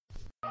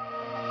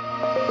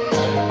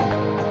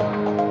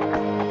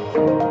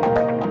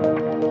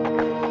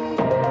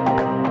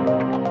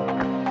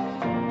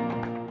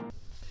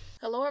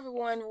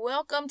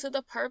Welcome to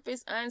the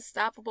Purpose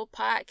Unstoppable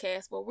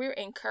podcast, where we're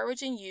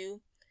encouraging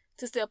you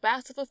to step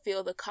out to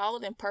fulfill the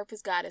call and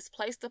purpose God has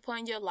placed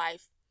upon your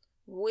life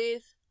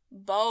with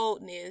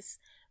boldness.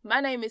 My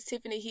name is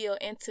Tiffany Hill,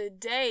 and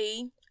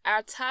today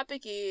our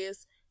topic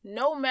is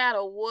no matter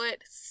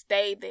what,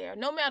 stay there.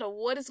 No matter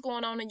what is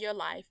going on in your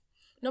life,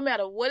 no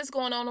matter what is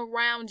going on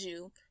around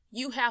you,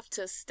 you have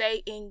to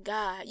stay in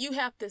God. You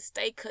have to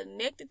stay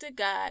connected to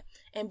God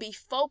and be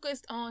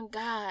focused on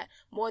God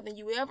more than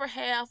you ever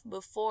have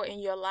before in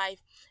your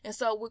life. And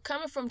so we're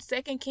coming from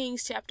 2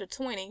 Kings chapter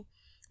 20,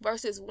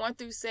 verses 1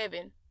 through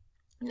 7.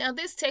 Now,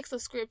 this text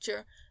of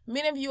scripture,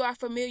 many of you are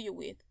familiar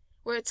with,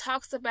 where it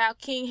talks about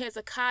King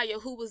Hezekiah,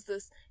 who was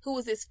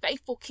this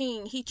faithful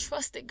king. He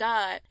trusted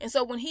God. And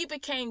so when he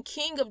became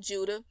king of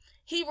Judah,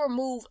 he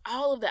removed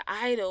all of the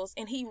idols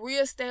and he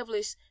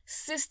reestablished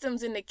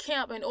systems in the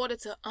camp in order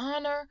to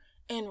honor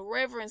and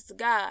reverence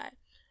God.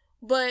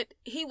 But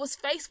he was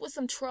faced with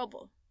some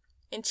trouble.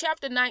 In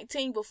chapter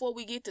 19, before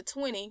we get to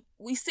 20,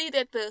 we see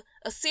that the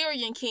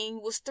Assyrian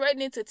king was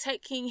threatening to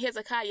take King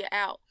Hezekiah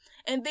out.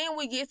 And then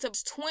we get to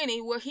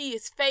 20, where he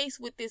is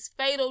faced with this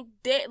fatal,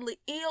 deadly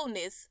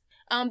illness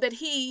that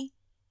he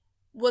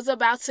was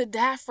about to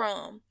die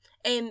from.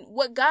 And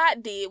what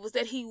God did was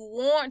that he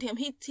warned him.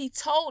 He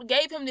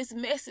gave him this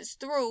message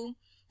through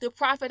the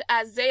prophet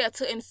Isaiah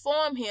to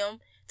inform him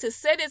to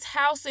set his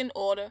house in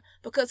order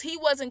because he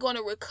wasn't going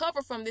to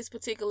recover from this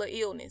particular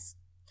illness.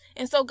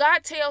 And so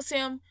God tells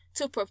him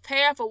to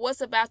prepare for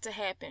what's about to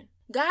happen.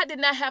 God did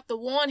not have to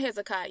warn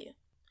Hezekiah.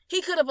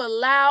 He could have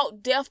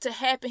allowed death to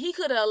happen. He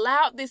could have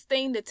allowed this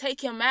thing to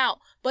take him out,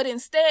 but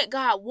instead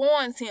God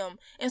warns him.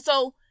 And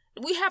so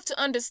we have to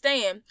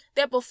understand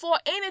that before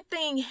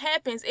anything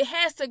happens, it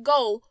has to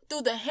go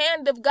through the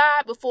hand of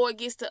God before it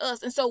gets to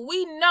us. And so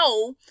we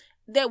know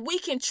that we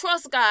can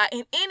trust God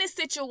in any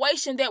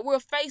situation that we're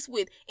faced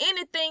with.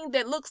 Anything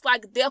that looks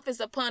like death is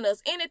upon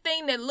us,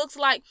 anything that looks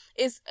like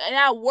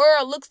our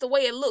world looks the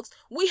way it looks,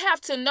 we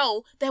have to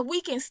know that we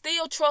can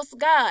still trust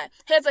God.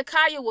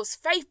 Hezekiah was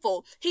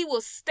faithful. He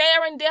was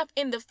staring death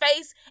in the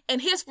face,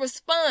 and his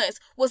response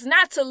was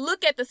not to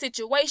look at the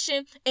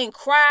situation and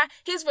cry.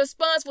 His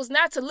response was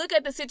not to look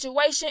at the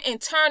situation and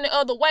turn the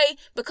other way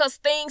because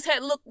things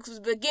was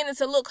beginning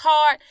to look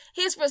hard.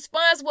 His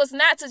response was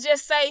not to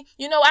just say,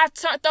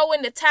 I throw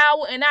in the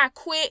towel and I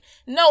quit.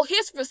 No,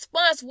 his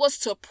response was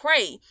to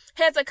pray.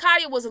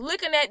 Hezekiah was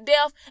looking at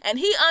death, and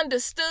he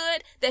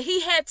understood that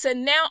he had to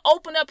now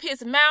open up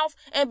his mouth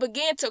and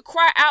begin to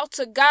cry out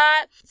to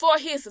God for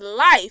his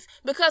life,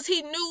 because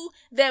he knew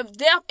that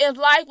death and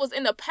life was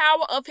in the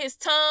power of his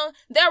tongue.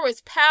 There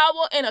is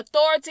power and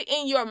authority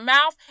in your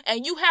mouth,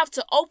 and you have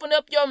to open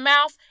up your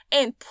mouth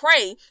and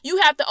pray.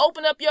 You have to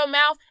open up your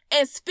mouth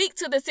and speak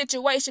to the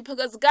situation,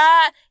 because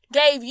God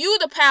gave you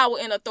the power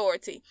and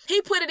authority.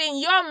 He put it in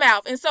your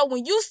mouth. And so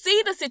when you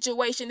see the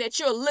situation that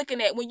you're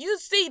looking at, when you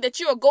see that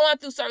you're going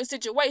through certain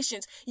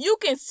situations, you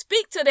can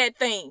speak to that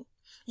thing.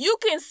 You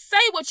can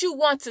say what you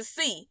want to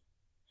see.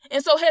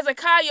 And so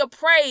Hezekiah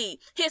prayed.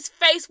 His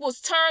face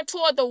was turned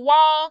toward the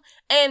wall,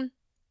 and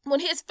when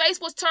his face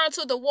was turned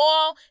to the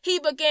wall, he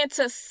began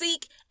to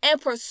seek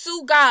and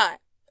pursue God.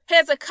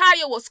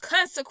 Hezekiah was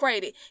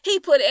consecrated. He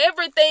put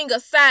everything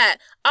aside,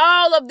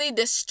 all of the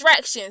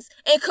distractions,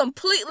 and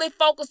completely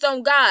focused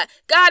on God.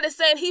 God is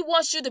saying he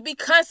wants you to be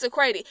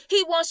consecrated.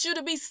 He wants you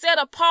to be set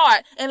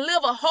apart and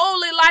live a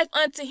holy life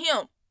unto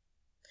him.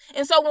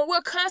 And so when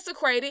we're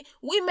consecrated,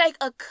 we make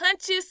a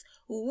conscious,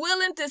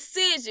 willing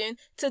decision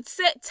to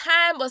set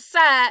time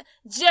aside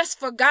just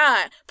for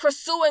God,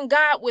 pursuing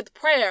God with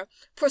prayer,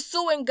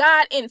 pursuing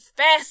God in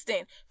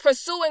fasting,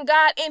 pursuing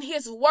God in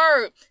his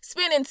word,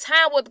 spending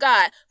time with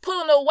God,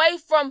 pulling away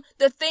from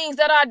the things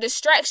that are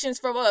distractions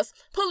from us,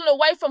 pulling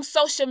away from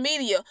social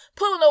media,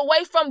 pulling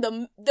away from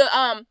the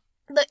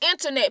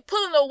internet,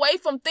 pulling away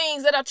from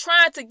things that are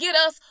trying to get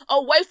us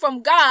away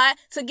from God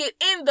to get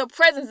in the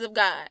presence of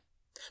God.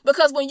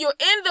 Because when you're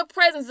in the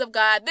presence of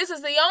God, this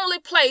is the only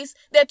place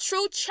that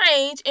true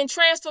change and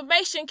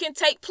transformation can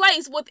take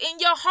place within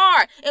your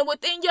heart and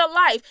within your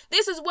life.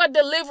 This is where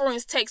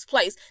deliverance takes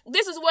place.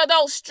 This is where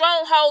those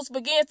strongholds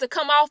begin to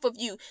come off of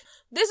you.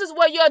 This is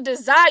where your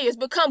desires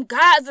become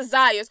God's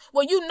desires,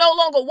 where you no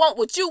longer want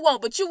what you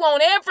want, but you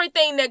want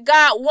everything that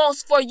God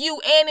wants for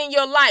you and in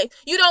your life.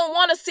 You don't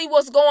want to see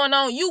what's going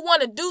on. You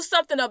want to do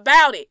something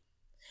about it.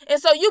 And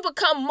so you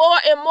become more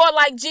and more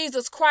like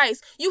Jesus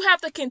Christ. You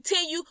have to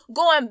continue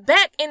going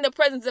back in the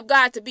presence of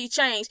God to be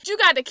changed. You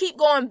got to keep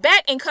going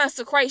back in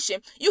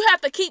consecration. You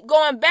have to keep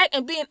going back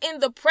and being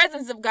in the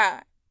presence of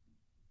God.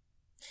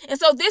 And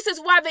so this is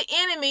why the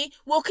enemy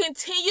will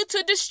continue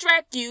to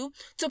distract you,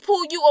 to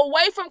pull you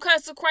away from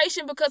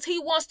consecration, because he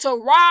wants to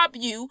rob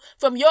you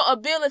from your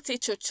ability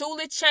to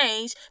truly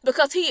change,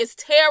 because he is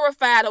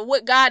terrified of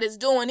what God is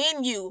doing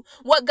in you,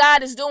 what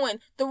God is doing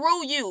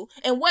through you,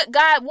 and what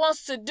God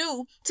wants to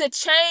do to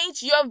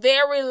change your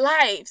very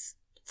lives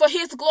for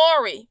his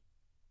glory.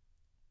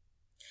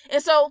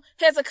 And so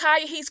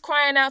Hezekiah, he's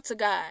crying out to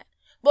God.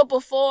 But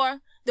before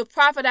the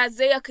prophet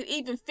Isaiah could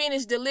even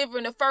finish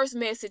delivering the first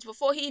message,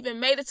 before he even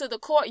made it to the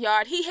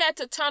courtyard, he had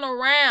to turn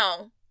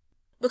around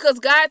because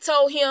God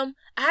told him,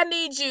 I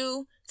need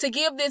you to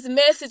give this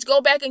message.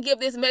 Go back and give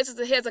this message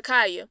to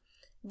Hezekiah.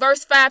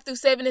 Verse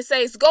 5-7, it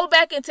says, go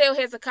back and tell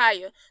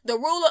Hezekiah, the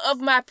ruler of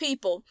my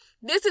people,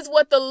 this is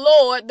what the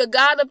Lord, the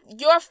God of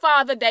your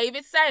father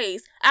David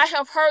says. I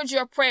have heard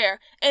your prayer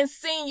and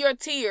seen your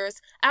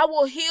tears. I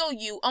will heal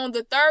you on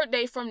the third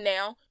day from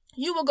now.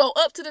 You will go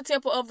up to the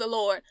temple of the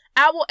Lord.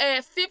 I will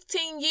add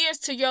 15 years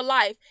to your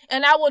life,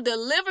 and I will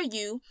deliver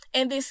you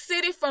and this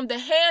city from the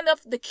hand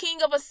of the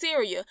king of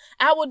Assyria.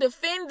 I will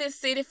defend this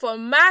city for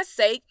my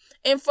sake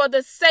and for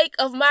the sake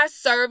of my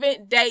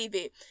servant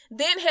David.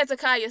 Then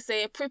Hezekiah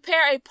said,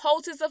 prepare a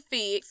poultice of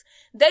figs.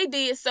 They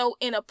did so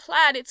and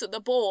applied it to the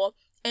boil,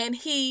 and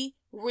he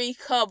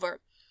recovered.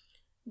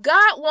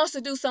 God wants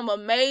to do some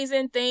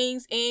amazing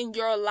things in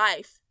your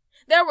life.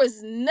 There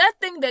is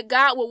nothing that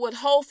God will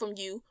withhold from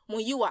you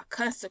when you are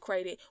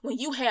consecrated, when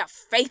you have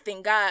faith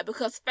in God,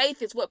 because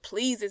faith is what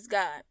pleases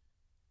God.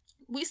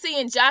 We see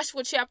in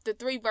Joshua chapter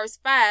 3, verse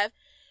 5,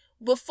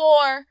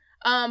 before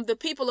the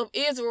people of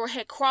Israel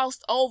had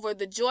crossed over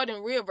the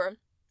Jordan River,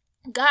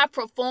 God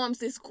performs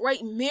this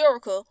great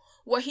miracle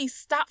where he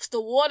stops the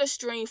water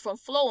stream from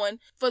flowing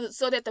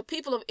so that the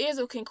people of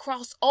Israel can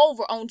cross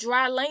over on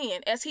dry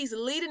land as he's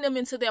leading them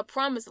into their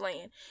promised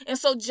land. And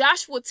so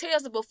Joshua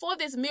tells them, before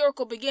this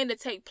miracle began to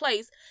take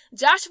place,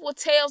 Joshua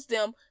tells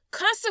them,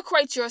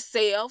 consecrate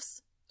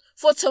yourselves,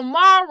 for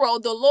tomorrow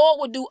the Lord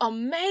will do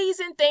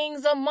amazing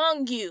things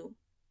among you.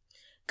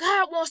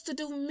 God wants to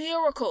do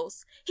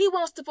miracles. He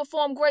wants to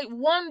perform great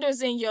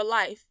wonders in your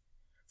life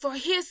for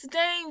his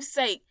name's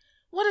sake.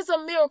 What is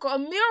a miracle? A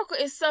miracle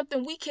is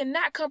something we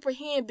cannot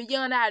comprehend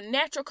beyond our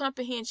natural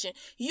comprehension.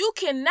 You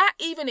cannot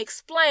even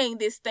explain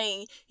this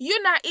thing.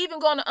 You're not even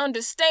going to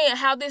understand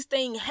how this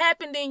thing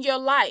happened in your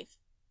life.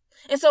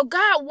 And so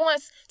God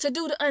wants to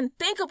do the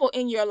unthinkable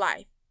in your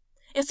life.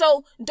 And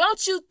so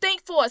don't you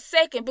think for a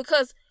second,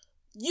 because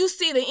you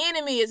see the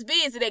enemy is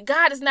busy, that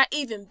God is not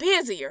even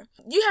busier.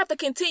 You have to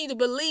continue to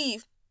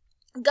believe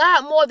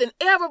God more than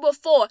ever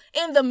before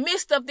in the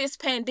midst of this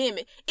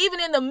pandemic,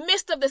 even in the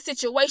midst of the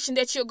situation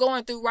that you're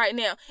going through right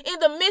now, in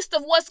the midst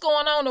of what's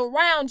going on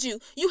around you.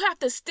 You have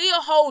to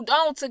still hold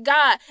on to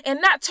God and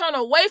not turn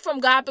away from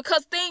God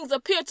because things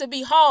appear to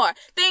be hard.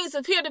 Things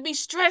appear to be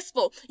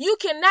stressful. You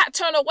cannot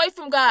turn away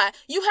from God.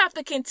 You have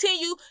to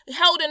continue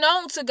holding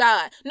on to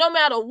God no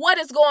matter what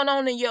is going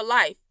on in your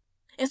life.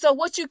 And so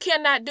what you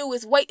cannot do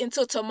is wait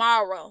until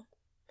tomorrow.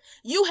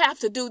 You have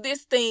to do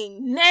this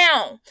thing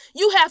now.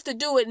 You have to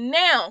do it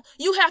now.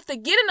 You have to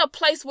get in a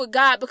place with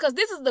God, because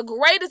this is the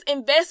greatest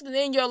investment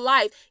in your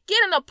life.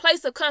 Get in a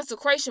place of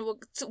consecration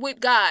with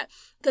God,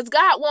 because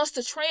God wants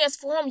to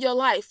transform your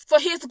life for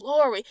his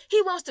glory.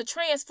 He wants to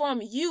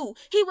transform you.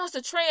 He wants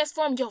to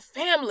transform your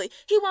family.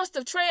 He wants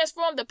to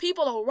transform the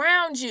people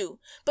around you.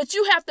 But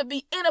you have to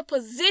be in a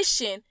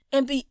position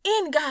and be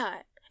in God.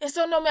 And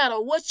so no matter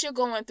what you're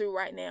going through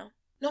right now,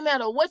 no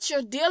matter what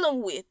you're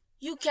dealing with,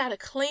 you got to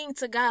cling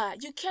to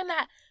God. You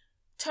cannot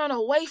turn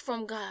away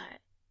from God.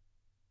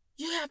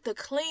 You have to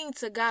cling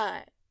to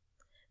God.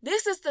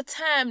 This is the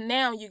time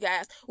now, you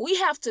guys. We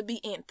have to be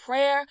in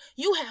prayer.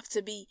 You have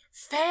to be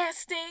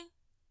fasting.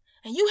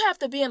 And you have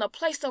to be in a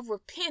place of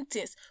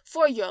repentance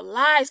for your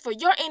lives, for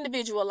your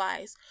individual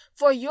lives,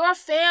 for your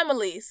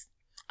families,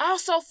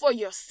 also for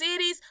your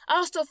cities,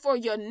 also for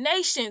your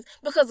nations,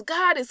 because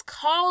God is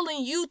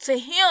calling you to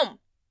him.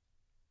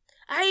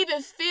 I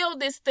even feel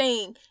this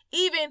thing,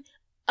 even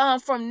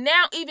from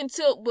now, even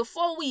till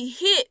before we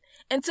hit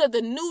into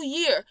the new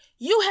year,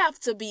 you have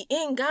to be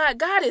in God.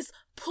 God is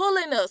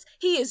pulling us.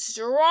 He is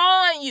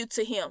drawing you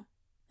to him.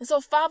 And so,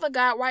 Father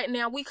God, right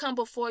now, we come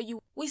before you.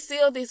 We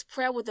seal this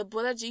prayer with the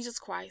blood of Jesus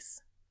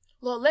Christ.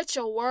 Lord, let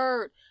your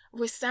word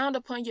resound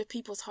upon your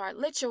people's heart.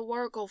 Let your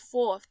word go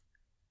forth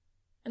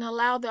and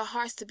allow their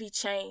hearts to be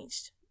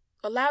changed.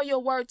 Allow your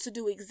word to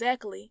do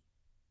exactly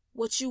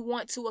what you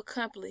want to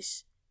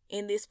accomplish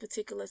in this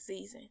particular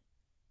season.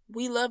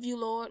 We love you,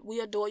 Lord.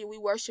 We adore you. We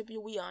worship you.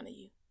 We honor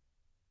you.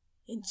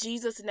 In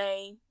Jesus'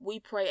 name,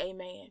 we pray,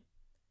 amen.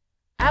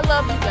 I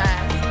love you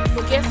guys,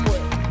 but guess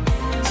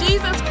what?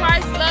 Jesus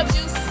Christ loves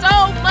you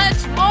so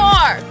much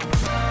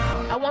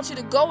more. I want you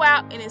to go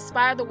out and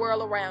inspire the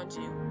world around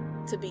you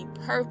to be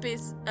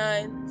purpose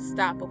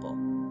unstoppable.